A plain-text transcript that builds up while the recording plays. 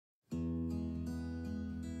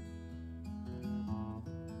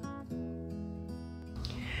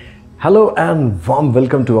Hello and warm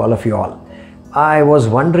welcome to all of you all. I was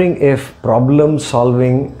wondering if problem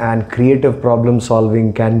solving and creative problem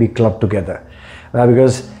solving can be clubbed together.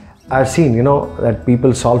 Because I've seen, that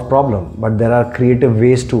people solve problem, but there are creative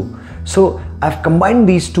ways too. So I've combined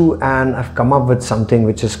these two and I've come up with something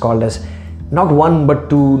which is called as not one, but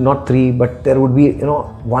two, not three, but there would be,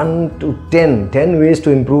 1 to 10 ways to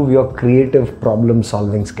improve your creative problem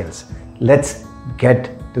solving skills. Let's get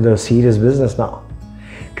to the serious business now.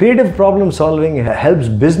 Creative problem solving helps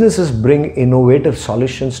businesses bring innovative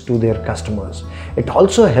solutions to their customers. It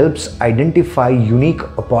also helps identify unique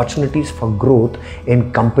opportunities for growth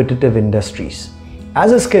in competitive industries.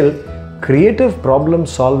 As a skill, creative problem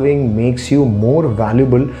solving makes you more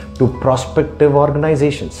valuable to prospective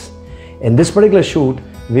organizations. In this particular shoot,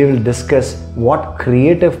 we will discuss what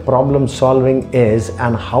creative problem solving is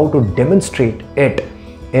and how to demonstrate it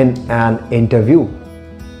in an interview.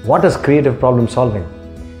 What is creative problem solving?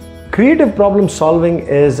 Creative problem solving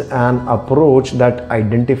is an approach that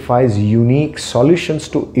identifies unique solutions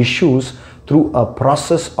to issues through a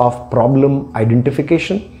process of problem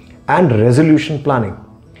identification and resolution planning.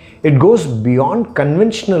 It goes beyond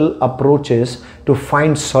conventional approaches to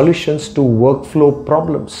find solutions to workflow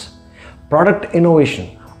problems, product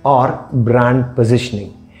innovation, or brand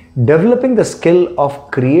positioning. Developing the skill of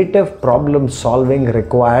creative problem solving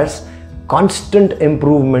requires constant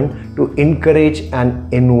improvement to encourage an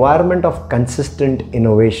environment of consistent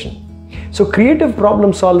innovation. So creative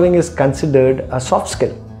problem solving is considered a soft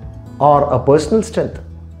skill or a personal strength.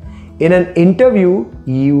 In an interview,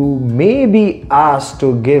 you may be asked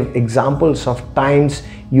to give examples of times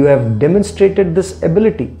you have demonstrated this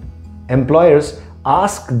ability. Employers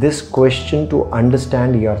ask this question to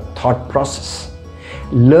understand your thought process.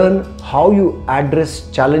 Learn how you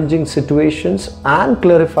address challenging situations and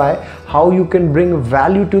clarify how you can bring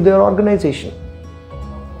value to their organization.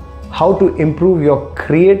 How to improve your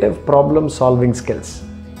creative problem solving skills.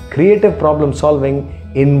 Creative problem solving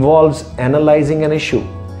involves analyzing an issue,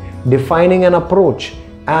 defining an approach,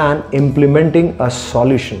 and implementing a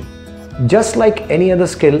solution. Just like any other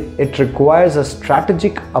skill, it requires a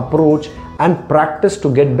strategic approach and practice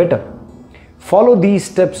to get better. Follow these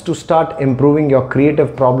steps to start improving your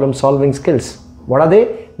creative problem solving skills. What are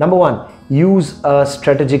they? Number 1, use a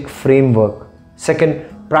strategic framework.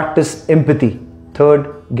 2nd, practice empathy.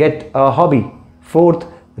 3rd, get a hobby. 4th,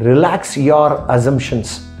 relax your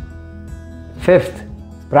assumptions. 5th,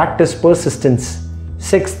 practice persistence.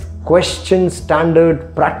 6th, question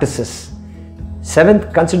standard practices.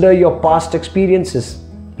 7th, consider your past experiences.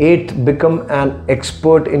 8th, become an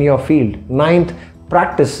expert in your field. 9th,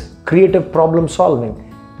 practice creative problem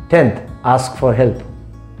solving. 10th, ask for help.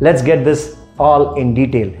 Let's get this all in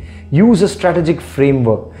detail. Use a strategic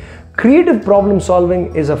framework. Creative problem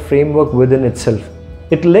solving is a framework within itself.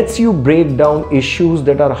 It lets you break down issues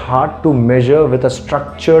that are hard to measure with a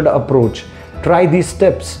structured approach. Try these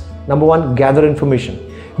steps. Number 1, gather information.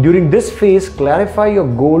 During this phase, clarify your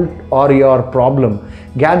goal or your problem.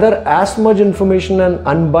 Gather as much information and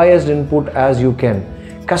unbiased input as you can.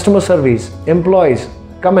 Customer surveys, employees,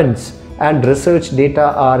 comments, and research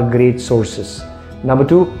data are great sources. Number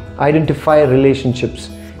 2, identify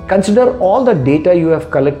relationships. Consider all the data you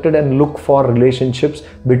have collected and look for relationships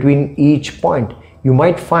between each point. You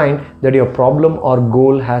might find that your problem or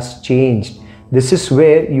goal has changed. This is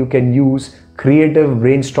where you can use creative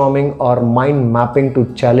brainstorming or mind mapping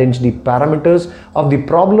to challenge the parameters of the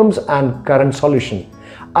problems and current solution.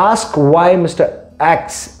 Ask why Mr.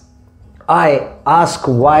 X. I ask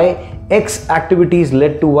why X activities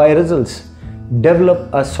led to Y results.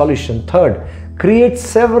 Develop a solution. 3rd, create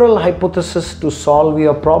several hypotheses to solve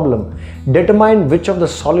your problem. Determine which of the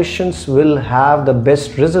solutions will have the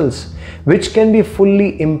best results, which can be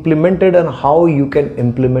fully implemented, and how you can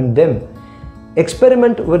implement them.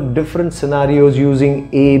 Experiment with different scenarios using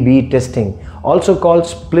A/B testing, also called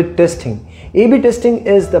split testing. A/B testing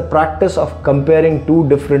is the practice of comparing two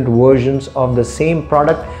different versions of the same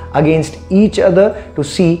product against each other to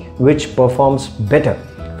see which performs better.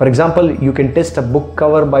 For example, you can test a book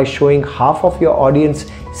cover by showing half of your audience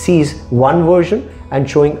sees one version and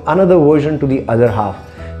showing another version to the other half.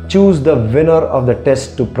 Choose the winner of the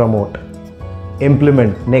test to promote.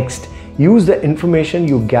 Implement. Next, use the information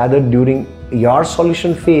you gathered during your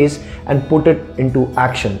solution phase and put it into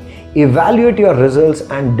action. Evaluate your results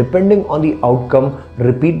and depending on the outcome,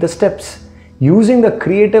 repeat the steps. Using the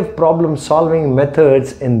creative problem solving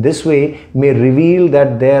methods in this way may reveal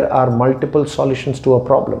that there are multiple solutions to a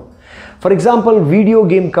problem. For example, video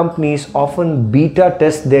game companies often beta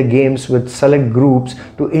test their games with select groups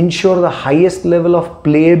to ensure the highest level of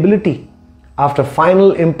playability. After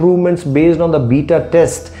final improvements based on the beta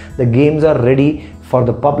test, the games are ready for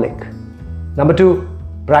the public. Number 2,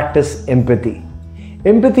 practice empathy.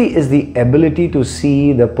 Empathy is the ability to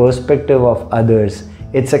see the perspective of others.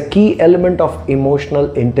 It's a key element of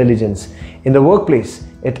emotional intelligence. In the workplace,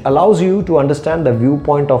 it allows you to understand the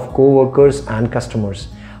viewpoint of co-workers and customers.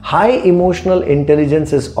 High emotional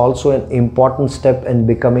intelligence is also an important step in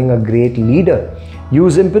becoming a great leader.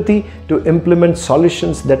 Use empathy to implement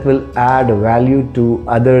solutions that will add value to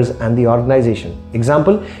others and the organization.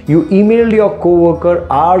 Example, you emailed your co-worker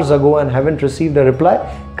hours ago and haven't received a reply.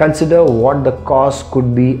 Consider what the cause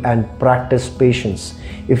could be and practice patience.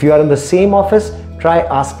 If you are in the same office, try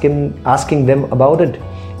asking them about it.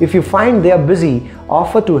 If you find they are busy,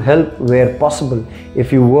 offer to help where possible.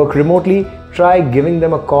 If you work remotely, try giving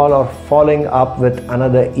them a call or following up with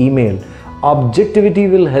another email. Objectivity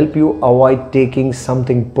will help you avoid taking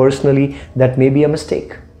something personally that may be a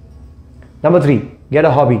mistake. Number 3, get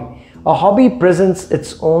a hobby. A hobby presents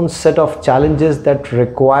its own set of challenges that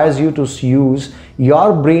requires you to use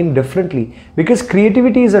your brain differently. Because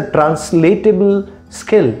creativity is a translatable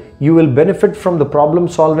skill, you will benefit from the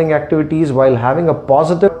problem-solving activities while having a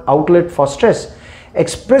positive outlet for stress.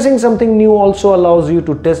 Expressing something new also allows you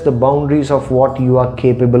to test the boundaries of what you are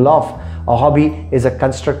capable of. A hobby is a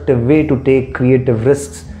constructive way to take creative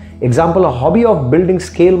risks. Example, a hobby of building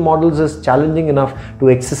scale models is challenging enough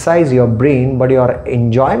to exercise your brain, but your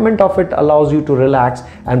enjoyment of it allows you to relax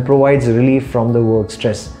and provides relief from the work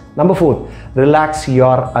stress. Number 4, relax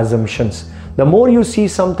your assumptions. The more you see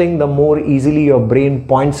something, the more easily your brain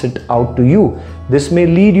points it out to you. This may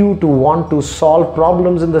lead you to want to solve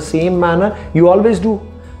problems in the same manner you always do.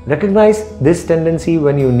 Recognize this tendency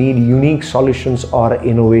when you need unique solutions or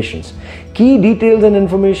innovations. Key details and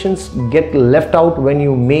informations get left out when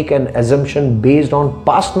you make an assumption based on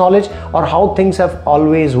past knowledge or how things have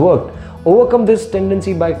always worked. Overcome this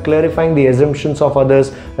tendency by clarifying the assumptions of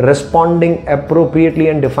others, responding appropriately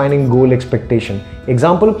and defining goal expectation.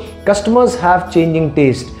 Example, customers have changing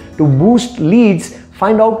taste. To boost leads,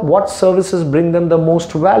 find out what services bring them the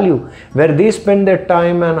most value, where they spend their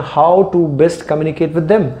time and how to best communicate with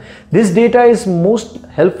them. This data is most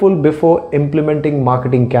helpful before implementing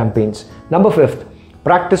marketing campaigns. Number 5,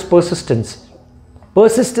 practice persistence.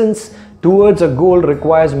 Persistence towards a goal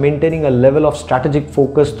requires maintaining a level of strategic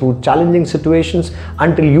focus through challenging situations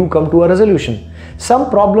until you come to a resolution.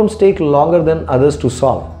 Some problems take longer than others to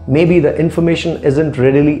solve. Maybe the information isn't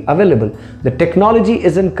readily available, the technology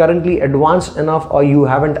isn't currently advanced enough, or you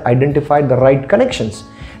haven't identified the right connections.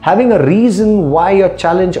 Having a reason why your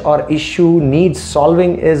challenge or issue needs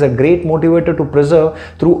solving is a great motivator to persevere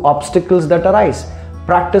through obstacles that arise.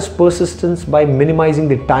 Practice persistence by minimizing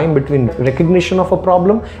the time between recognition of a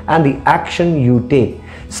problem and the action you take.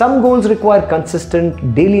 Some goals require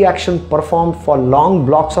consistent daily action performed for long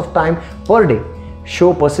blocks of time per day.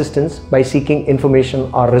 Show persistence by seeking information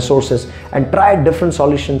or resources and try different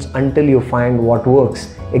solutions until you find what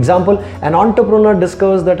works. Example, an entrepreneur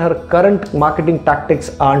discovers that her current marketing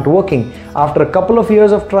tactics aren't working. After a couple of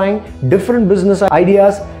years of trying different business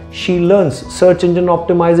ideas, she learns search engine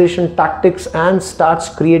optimization tactics and starts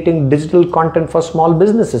creating digital content for small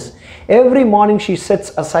businesses. Every morning she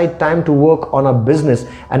sets aside time to work on a business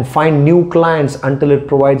and find new clients until it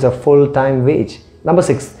provides a full-time wage. Number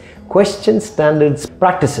 6, question standards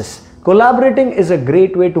practices. Collaborating is a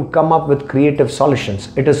great way to come up with creative solutions.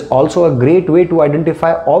 It is also a great way to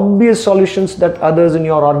identify obvious solutions that others in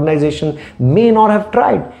your organization may not have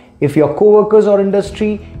tried. If your co-workers or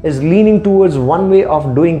industry is leaning towards one way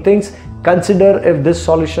of doing things, consider if this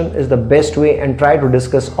solution is the best way and try to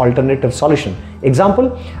discuss alternative solution.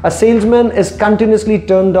 Example, a salesman is continuously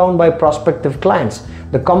turned down by prospective clients.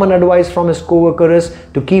 The common advice from his co-worker is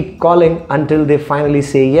to keep calling until they finally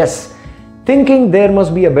say yes. Thinking there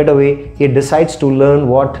must be a better way, he decides to learn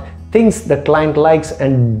what things the client likes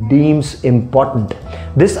and deems important.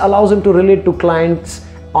 This allows him to relate to clients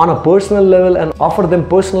on a personal level and offer them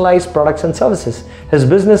personalized products and services. His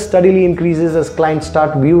business steadily increases as clients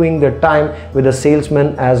start viewing their time with a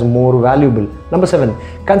salesman as more valuable. Number 7,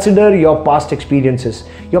 consider your past experiences.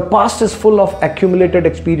 Your past is full of accumulated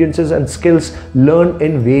experiences and skills learned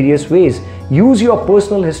in various ways. Use your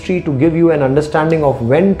personal history to give you an understanding of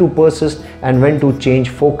when to persist and when to change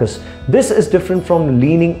focus. This is different from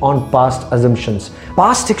leaning on past assumptions.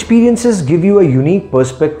 Past experiences give you a unique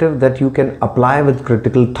perspective that you can apply with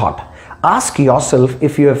critical thought. Ask yourself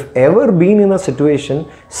if you have ever been in a situation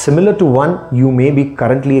similar to one you may be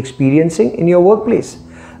currently experiencing in your workplace.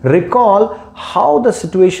 Recall how the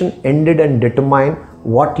situation ended and determine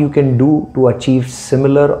what you can do to achieve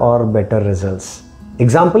similar or better results.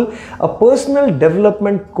 Example, a personal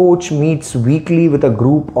development coach meets weekly with a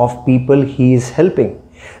group of people he is helping.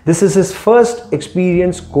 This is his first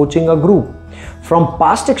experience coaching a group. From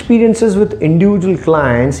past experiences with individual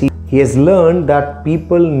clients, he has learned that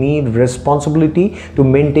people need responsibility to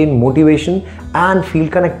maintain motivation and feel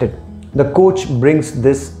connected. The coach brings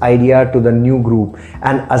this idea to the new group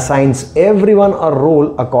and assigns everyone a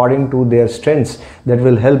role according to their strengths that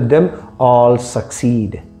will help them all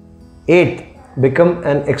succeed. 8th, become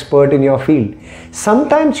an expert in your field.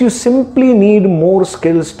 Sometimes you simply need more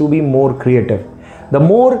skills to be more creative. The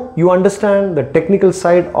more you understand the technical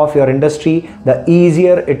side of your industry, the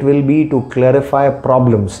easier it will be to clarify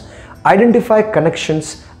problems, identify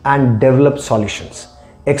connections, and develop solutions.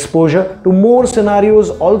 Exposure to more scenarios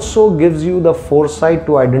also gives you the foresight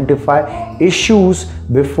to identify issues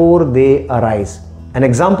before they arise. An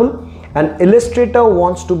example, an illustrator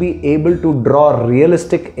wants to be able to draw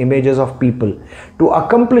realistic images of people. To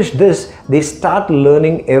accomplish this, they start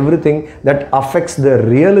learning everything that affects the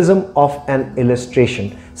realism of an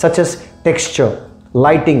illustration, such as texture,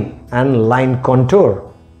 lighting, and line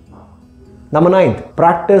contour. Number 9,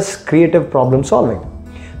 practice creative problem solving.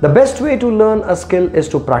 The best way to learn a skill is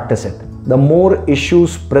to practice it. The more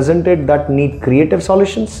issues presented that need creative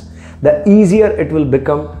solutions, the easier it will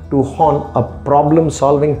become to hone a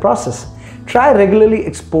problem-solving process. Try regularly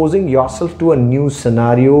exposing yourself to new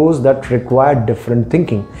scenarios that require different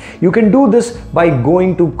thinking. You can do this by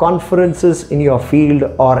going to conferences in your field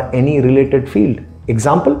or any related field.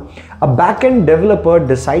 Example, a back-end developer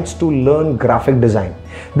decides to learn graphic design.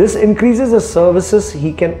 This increases the services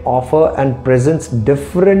he can offer and presents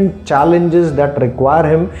different challenges that require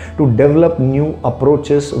him to develop new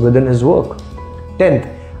approaches within his work. 10th,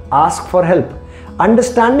 ask for help.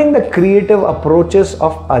 Understanding the creative approaches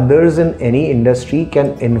of others in any industry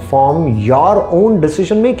can inform your own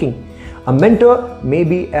decision making. A mentor may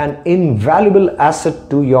be an invaluable asset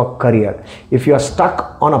to your career. If you are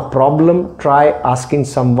stuck on a problem, try asking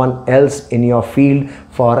someone else in your field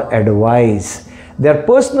for advice. Their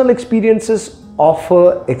personal experiences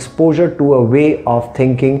offer exposure to a way of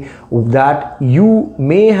thinking that you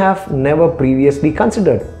may have never previously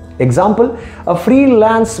considered. Example, a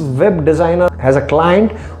freelance web designer has a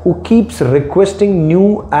client who keeps requesting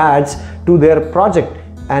new ads to their project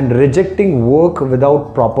and rejecting work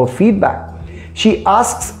without proper feedback. She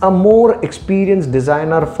asks a more experienced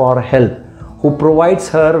designer for help, who provides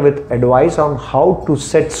her with advice on how to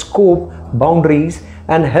set scope, boundaries,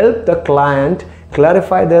 and help the client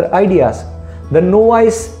clarify their ideas. The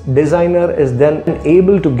novice designer is then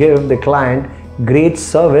able to give the client great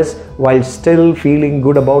service while still feeling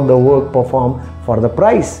good about the work performed for the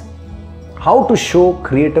price. How to show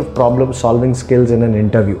creative problem solving skills in an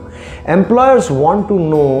interview. Employers want to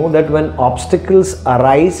know that when obstacles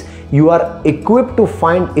arise, you are equipped to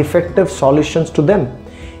find effective solutions to them.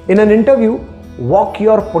 In an interview, walk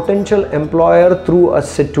your potential employer through a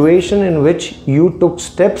situation in which you took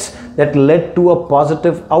steps that led to a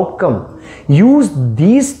positive outcome. Use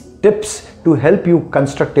these tips to help you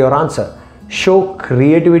construct your answer. Show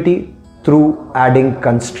creativity through adding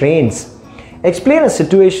constraints. Explain a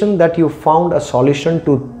situation that you found a solution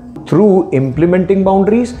to through implementing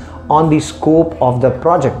boundaries on the scope of the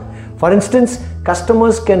project. For instance,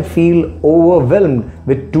 customers can feel overwhelmed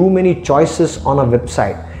with too many choices on a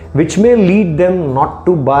website, which may lead them not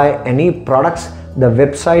to buy any products the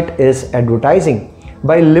website is advertising.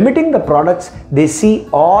 By limiting the products they see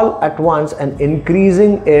all at once and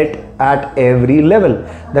increasing it at every level,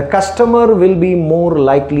 the customer will be more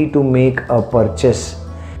likely to make a purchase.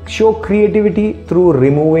 Show creativity through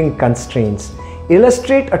removing constraints.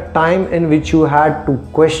 Illustrate a time in which you had to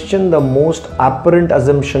question the most apparent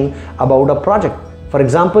assumption about a project. For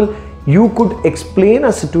example, you could explain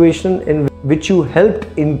a situation in which you helped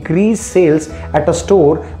increase sales at a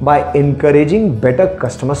store by encouraging better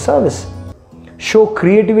customer service. Show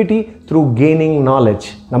creativity through gaining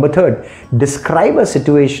knowledge. Number 3, describe a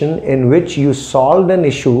situation in which you solved an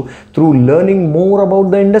issue through learning more about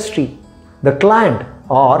the industry, the client,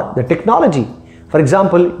 or the technology. For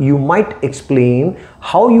example, you might explain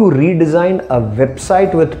how you redesigned a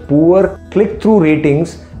website with poor click-through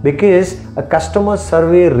ratings because a customer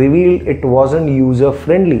survey revealed it wasn't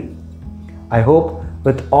user-friendly. I hope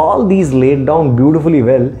with all these laid down beautifully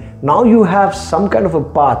well, now you have some kind of a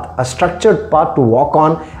path, a structured path to walk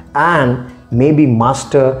on and maybe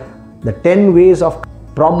master the 10 ways of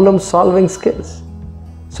problem solving skills.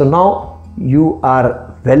 So now you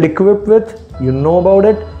are well equipped with, you know about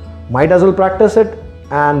it, might as well practice it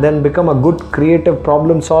and then become a good creative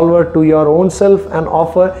problem solver to your own self and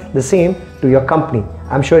offer the same to your company.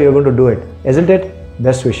 I'm sure you're going to do it, isn't it?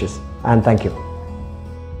 Best wishes and thank you.